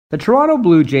The Toronto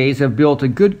Blue Jays have built a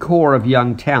good core of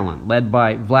young talent, led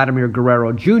by Vladimir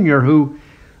Guerrero Jr., who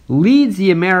leads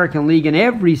the American League in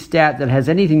every stat that has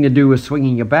anything to do with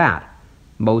swinging a bat.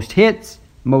 Most hits,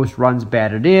 most runs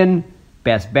batted in,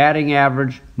 best batting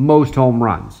average, most home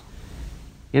runs.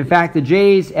 In fact, the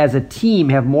Jays as a team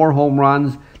have more home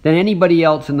runs than anybody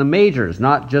else in the majors,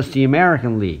 not just the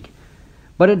American League.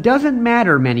 But it doesn't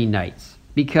matter many nights,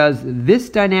 because this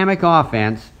dynamic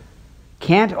offense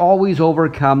can't always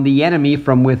overcome the enemy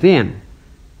from within,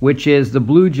 which is the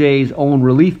Blue Jays' own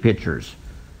relief pitchers.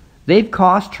 They've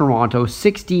cost Toronto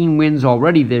 16 wins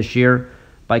already this year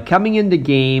by coming into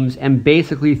games and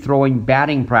basically throwing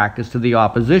batting practice to the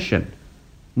opposition.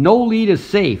 No lead is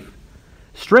safe.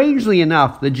 Strangely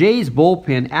enough, the Jays'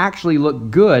 bullpen actually looked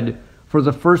good for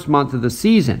the first month of the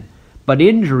season, but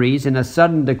injuries and a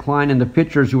sudden decline in the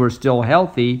pitchers who are still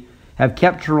healthy have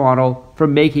kept Toronto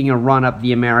from making a run up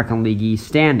the American League East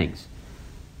standings.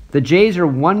 The Jays are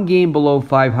one game below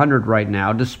 500 right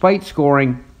now, despite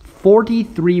scoring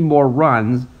 43 more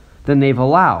runs than they've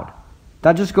allowed.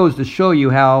 That just goes to show you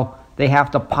how they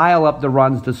have to pile up the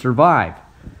runs to survive.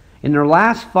 In their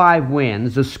last 5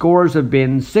 wins, the scores have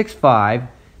been 6-5,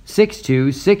 6-2,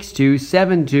 6-2,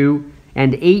 7-2,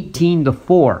 and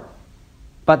 18-4.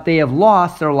 But they have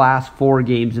lost their last 4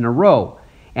 games in a row.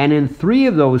 And in 3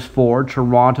 of those 4,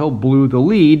 Toronto blew the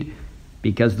lead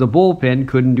because the bullpen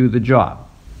couldn't do the job.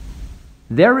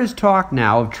 There is talk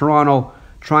now of Toronto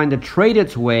trying to trade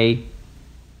its way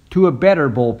to a better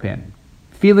bullpen,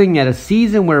 feeling that a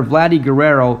season where Vladdy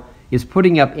Guerrero is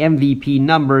putting up MVP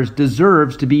numbers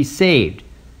deserves to be saved.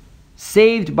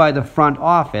 Saved by the front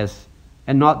office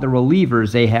and not the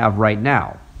relievers they have right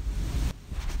now.